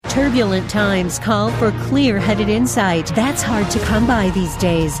Turbulent times call for clear-headed insight. That's hard to come by these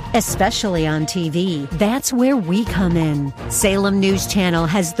days, especially on TV. That's where we come in. Salem News Channel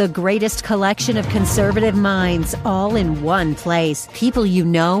has the greatest collection of conservative minds all in one place. People you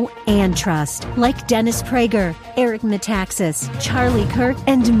know and trust, like Dennis Prager, Eric Metaxas, Charlie Kirk,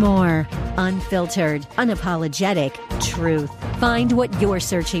 and more. Unfiltered, unapologetic truth. Find what you're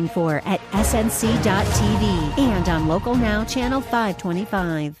searching for at snc.tv and on Local Now, Channel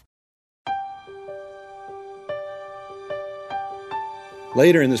 525.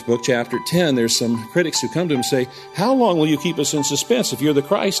 Later in this book, chapter 10, there's some critics who come to him and say, "How long will you keep us in suspense? If you're the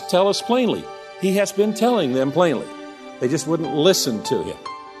Christ, tell us plainly." He has been telling them plainly. They just wouldn't listen to him.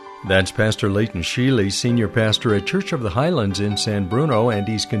 That's Pastor Leighton Sheely, Senior Pastor at Church of the Highlands in San Bruno, and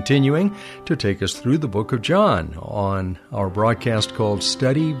he's continuing to take us through the book of John on our broadcast called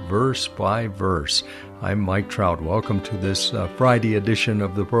Study Verse by Verse. I'm Mike Trout. Welcome to this Friday edition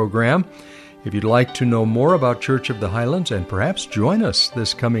of the program. If you'd like to know more about Church of the Highlands and perhaps join us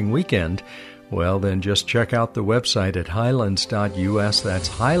this coming weekend, well, then just check out the website at highlands.us. That's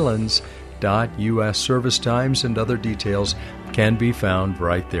highlands.us. Service times and other details can be found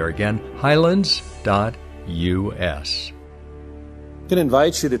right there. Again, highlands.us. I can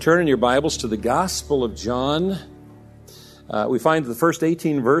invite you to turn in your Bibles to the Gospel of John. We find the first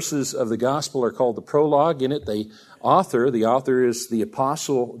 18 verses of the Gospel are called the prologue. In it, the author is the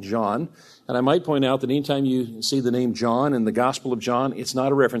Apostle John. And I might point out that anytime you see the name John in the Gospel of John, it's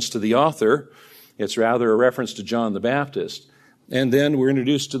not a reference to the author. It's rather a reference to John the Baptist. And then we're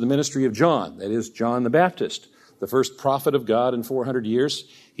introduced to the ministry of John, that is, John the Baptist, the first prophet of God in 400 years.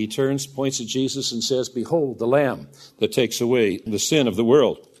 He turns, points at Jesus, and says, "Behold, the Lamb that takes away the sin of the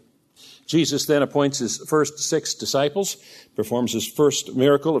world." Jesus then appoints his first 6 disciples, performs his first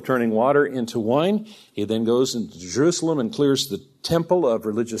miracle of turning water into wine. He then goes into Jerusalem and clears the temple of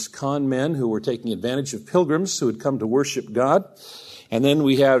religious con men who were taking advantage of pilgrims who had come to worship God. And then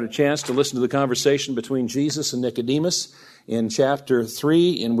we have a chance to listen to the conversation between Jesus and Nicodemus in chapter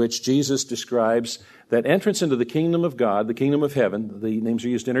 3, in which Jesus describes that entrance into the kingdom of God, the kingdom of heaven, the names are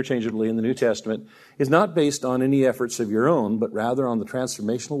used interchangeably in the New Testament, is not based on any efforts of your own, but rather on the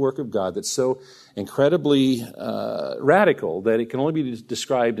transformational work of God that's so incredibly radical that it can only be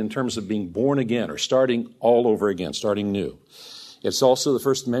described in terms of being born again or starting all over again, starting new. It's also the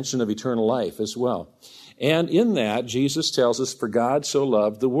first mention of eternal life as well. And in that, Jesus tells us, "For God so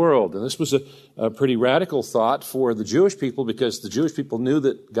loved the world." And this was a pretty radical thought for the Jewish people, because the Jewish people knew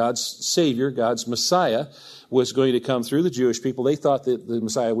that God's Savior, God's Messiah, was going to come through the Jewish people. They thought that the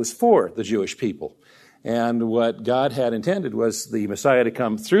Messiah was for the Jewish people. And what God had intended was the Messiah to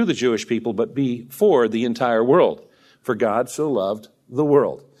come through the Jewish people, but be for the entire world. For God so loved the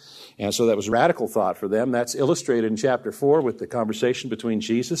world. And so that was a radical thought for them. That's illustrated in chapter 4 with the conversation between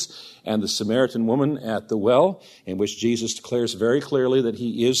Jesus and the Samaritan woman at the well, in which Jesus declares very clearly that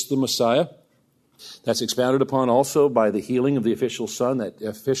he is the Messiah. That's expounded upon also by the healing of the official's son. That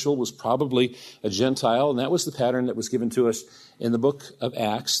official was probably a Gentile, and that was the pattern that was given to us in the book of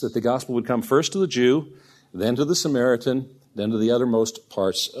Acts, that the gospel would come first to the Jew, then to the Samaritan, then to the uttermost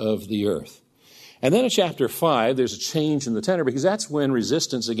parts of the earth. And then in chapter 5, there's a change in the tenor, because that's when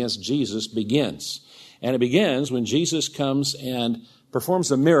resistance against Jesus begins. And it begins when Jesus comes and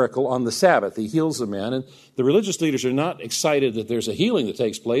performs a miracle on the Sabbath. He heals a man, and the religious leaders are not excited that there's a healing that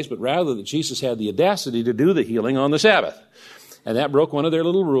takes place, but rather that Jesus had the audacity to do the healing on the Sabbath. And that broke one of their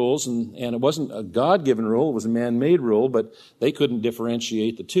little rules, and it wasn't a God-given rule, it was a man-made rule, but they couldn't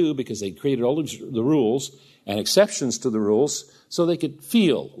differentiate the two because they created all the rules and exceptions to the rules so they could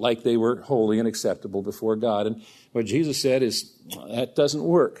feel like they were holy and acceptable before God. And what Jesus said is, that doesn't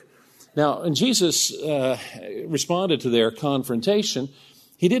work. Now, when Jesus responded to their confrontation,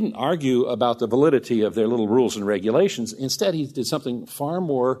 he didn't argue about the validity of their little rules and regulations. Instead, he did something far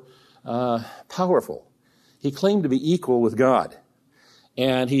more powerful. He claimed to be equal with God,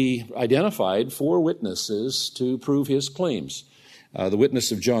 and he identified 4 witnesses to prove his claims. The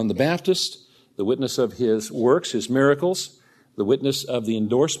witness of John the Baptist, the witness of his works, his miracles, the witness of the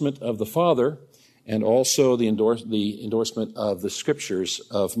endorsement of the Father, and also the endorsement of the Scriptures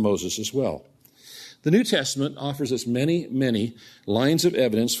of Moses as well. The New Testament offers us many, many lines of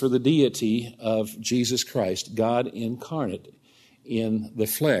evidence for the deity of Jesus Christ, God incarnate in the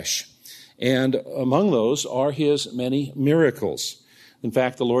flesh. And among those are his many miracles. In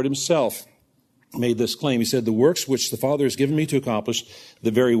fact, the Lord himself made this claim. He said, "The works which the Father has given me to accomplish, the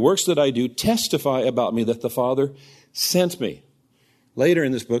very works that I do, testify about me that the Father sent me." Later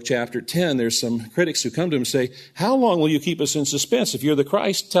in this book, chapter 10, there's some critics who come to him and say, "How long will you keep us in suspense? If you're the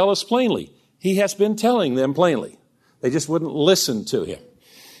Christ, tell us plainly." He has been telling them plainly. They just wouldn't listen to him.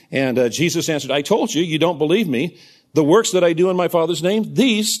 And Jesus answered, I told you, you don't believe me. The works that I do in my Father's name,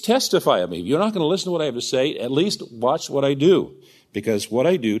 these testify of me. If you're not going to listen to what I have to say, at least watch what I do, because what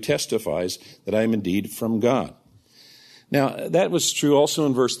I do testifies that I am indeed from God. Now, that was true also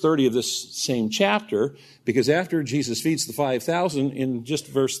in verse 30 of this same chapter, because after Jesus feeds the 5,000, in just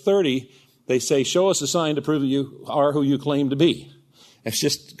verse 30, they say, show us a sign to prove that you are who you claim to be. That's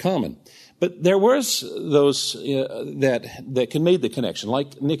just common. But there was those that made the connection,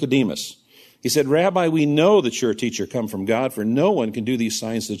 like Nicodemus. He said, Rabbi, we know that you're a teacher come from God, for no one can do these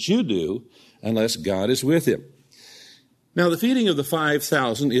signs that you do unless God is with him. Now, the feeding of the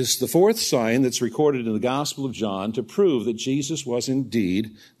 5,000 is the fourth sign that's recorded in the Gospel of John to prove that Jesus was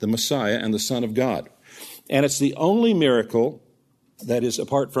indeed the Messiah and the Son of God. And it's the only miracle that is,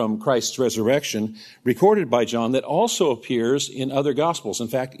 apart from Christ's resurrection, recorded by John that also appears in other Gospels. In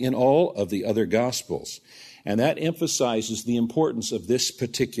fact, in all of the other Gospels. And that emphasizes the importance of this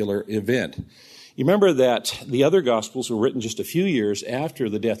particular event. You remember that the other Gospels were written just a few years after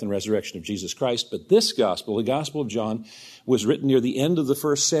the death and resurrection of Jesus Christ, but this Gospel, the Gospel of John, was written near the end of the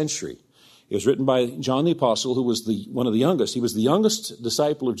first century. It was written by John the Apostle, who was one of the youngest. He was the youngest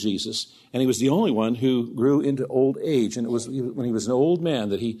disciple of Jesus, and he was the only one who grew into old age. And it was when he was an old man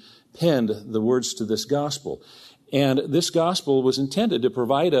that he penned the words to this Gospel. And this Gospel was intended to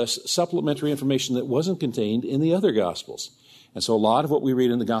provide us supplementary information that wasn't contained in the other Gospels. And so a lot of what we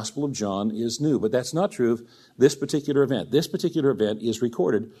read in the Gospel of John is new, but that's not true of this particular event. This particular event is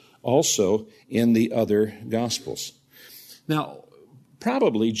recorded also in the other Gospels. Now,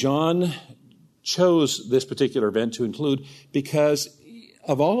 probably John chose this particular event to include because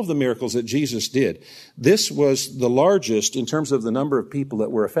of all of the miracles that Jesus did, this was the largest in terms of the number of people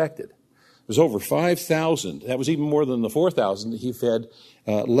that were affected. It was over 5,000. That was even more than the 4,000 that he fed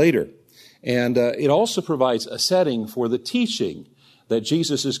later. And it also provides a setting for the teaching that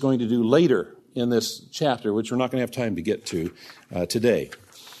Jesus is going to do later in this chapter, which we're not going to have time to get to today.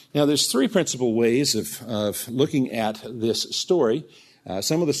 Now, there's three principal ways of looking at this story.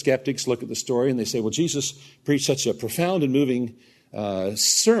 Some of the skeptics look at the story and they say, well, Jesus preached such a profound and moving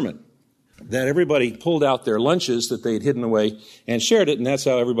sermon that everybody pulled out their lunches that they'd hidden away and shared it, and that's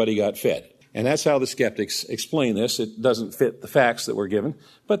how everybody got fed. And that's how the skeptics explain this. It doesn't fit the facts that we're given,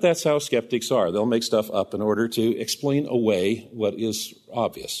 but that's how skeptics are. They'll make stuff up in order to explain away what is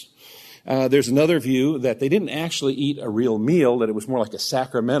obvious. There's another view that they didn't actually eat a real meal, that it was more like a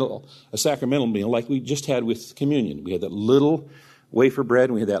sacramental meal, like we just had with communion. We had that little wafer bread,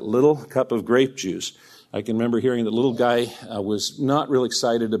 and we had that little cup of grape juice. I can remember hearing that little guy was not real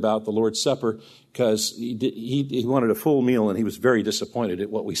excited about the Lord's Supper because he wanted a full meal, and he was very disappointed at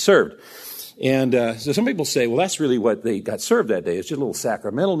what we served. And so some people say, well, that's really what they got served that day. It's just a little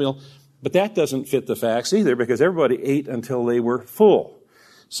sacramental meal. But that doesn't fit the facts either, because everybody ate until they were full.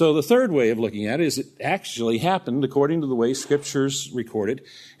 So the third way of looking at it is it actually happened according to the way Scripture's recorded,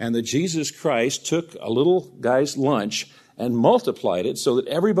 and that Jesus Christ took a little guy's lunch and multiplied it so that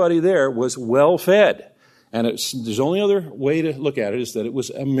everybody there was well fed. And there's only other way to look at it is that it was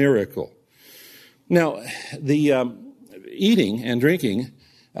a miracle. Now, the eating and drinking,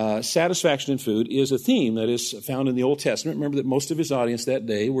 satisfaction in food, is a theme that is found in the Old Testament. Remember that most of his audience that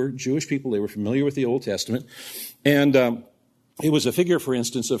day were Jewish people. They were familiar with the Old Testament. And it was a figure, for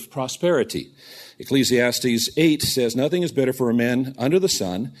instance, of prosperity. Ecclesiastes 8 says, nothing is better for a man under the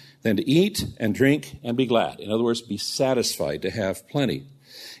sun than to eat and drink and be glad. In other words, be satisfied, to have plenty.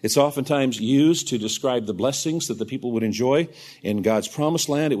 It's oftentimes used to describe the blessings that the people would enjoy in God's promised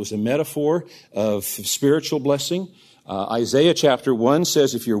land. It was a metaphor of spiritual blessing. Isaiah chapter 1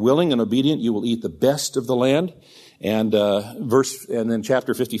 says, if you're willing and obedient, you will eat the best of the land. And then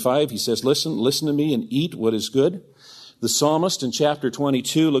chapter 55, he says, listen to me and eat what is good. The psalmist in chapter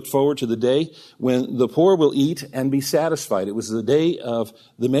 22 looked forward to the day when the poor will eat and be satisfied. It was the day of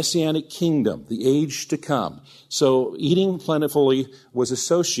the Messianic kingdom, the age to come. So eating plentifully was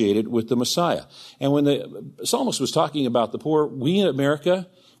associated with the Messiah. And when the psalmist was talking about the poor, we in America,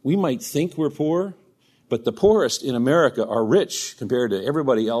 we might think we're poor, but the poorest in America are rich compared to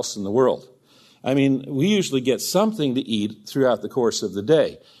everybody else in the world. I mean, we usually get something to eat throughout the course of the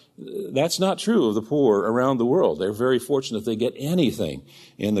day. That's not true of the poor around the world. They're very fortunate if they get anything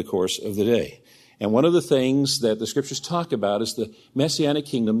in the course of the day. And one of the things that the Scriptures talk about is the Messianic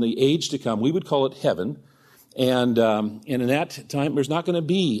kingdom, the age to come. We would call it heaven. And in that time, there's not going to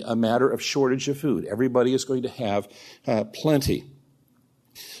be a matter of shortage of food. Everybody is going to have plenty.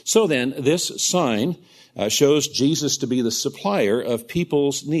 So then, this sign shows Jesus to be the supplier of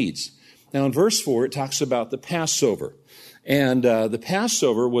people's needs. Now, in verse 4, it talks about the Passover. And the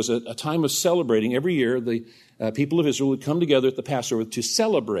Passover was a time of celebrating. Every year, the people of Israel would come together at the Passover to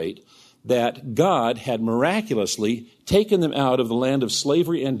celebrate that God had miraculously taken them out of the land of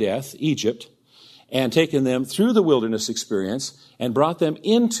slavery and death, Egypt, and taken them through the wilderness experience and brought them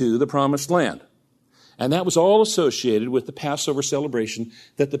into the promised land. And that was all associated with the Passover celebration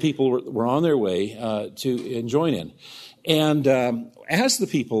that the people were on their way to join in. And as the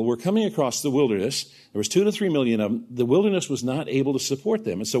people were coming across the wilderness, there was 2 to 3 million of them, the wilderness was not able to support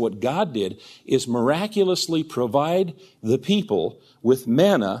them. And so what God did is miraculously provide the people with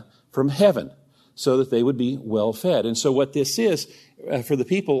manna from heaven so that they would be well fed. And so what this is, for the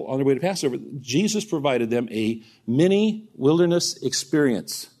people on their way to Passover, Jesus provided them a mini wilderness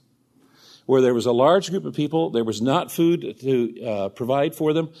experience where there was a large group of people, there was not food to provide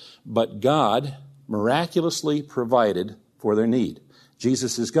for them, but God miraculously provided for their need.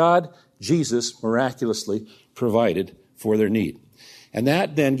 Jesus is God. Jesus miraculously provided for their need. And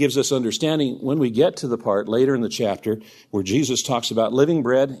that then gives us understanding when we get to the part later in the chapter where Jesus talks about living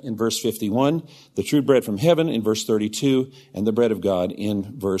bread in verse 51, the true bread from heaven in verse 32, and the bread of God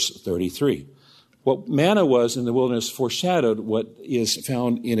in verse 33. What manna was in the wilderness foreshadowed what is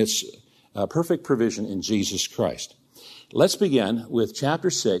found in its perfect provision in Jesus Christ. Let's begin with chapter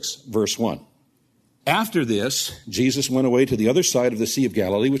 6, verse 1. After this, Jesus went away to the other side of the Sea of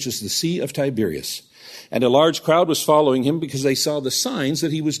Galilee, which is the Sea of Tiberias. And a large crowd was following him because they saw the signs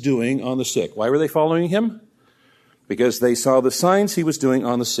that he was doing on the sick. Why were they following him? Because they saw the signs he was doing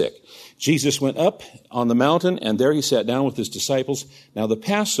on the sick. Jesus went up on the mountain, and there he sat down with his disciples. Now the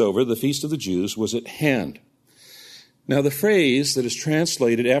Passover, the feast of the Jews, was at hand. Now the phrase that is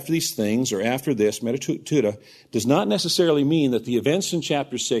translated after these things or after this, metatuta, does not necessarily mean that the events in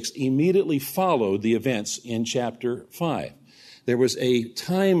chapter 6 immediately followed the events in chapter 5. There was a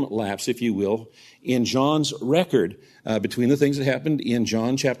time lapse, if you will, in John's record between the things that happened in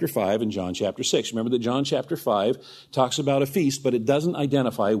John chapter 5 and John chapter 6. Remember that John chapter 5 talks about a feast, but it doesn't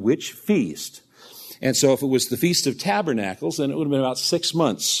identify which feast. And so if it was the Feast of Tabernacles, then it would have been about 6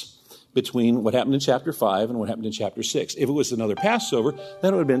 months between what happened in chapter 5 and what happened in chapter 6. If it was another Passover,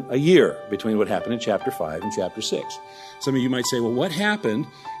 then it would have been a year between what happened in chapter 5 and chapter 6. Some of you might say, well, what happened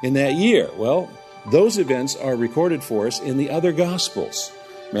in that year? Well, those events are recorded for us in the other Gospels,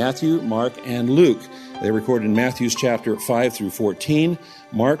 Matthew, Mark, and Luke. They're recorded in Matthew's chapter 5 through 14,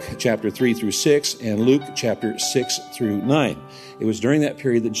 Mark chapter 3 through 6, and Luke chapter 6 through 9. It was during that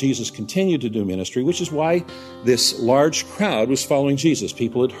period that Jesus continued to do ministry, which is why this large crowd was following Jesus.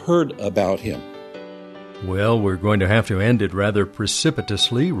 People had heard about him. Well, we're going to have to end it rather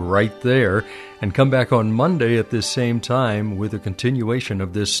precipitously right there and come back on Monday at this same time with a continuation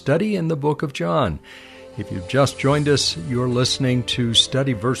of this study in the book of John. If you've just joined us, you're listening to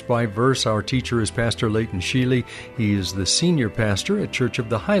Study Verse by Verse. Our teacher is Pastor Leighton Sheely. He is the senior pastor at Church of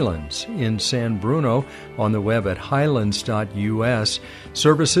the Highlands in San Bruno, on the web at highlands.us.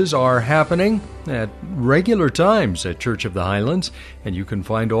 Services are happening at regular times at Church of the Highlands, and you can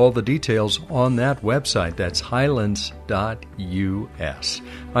find all the details on that website. That's highlands.us.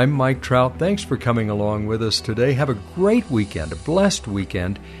 I'm Mike Trout. Thanks for coming along with us today. Have a great weekend, a blessed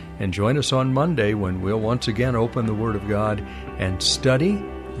weekend. And join us on Monday when we'll once again open the Word of God and study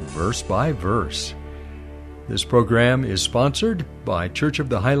verse by verse. This program is sponsored by Church of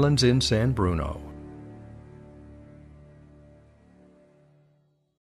the Highlands in San Bruno.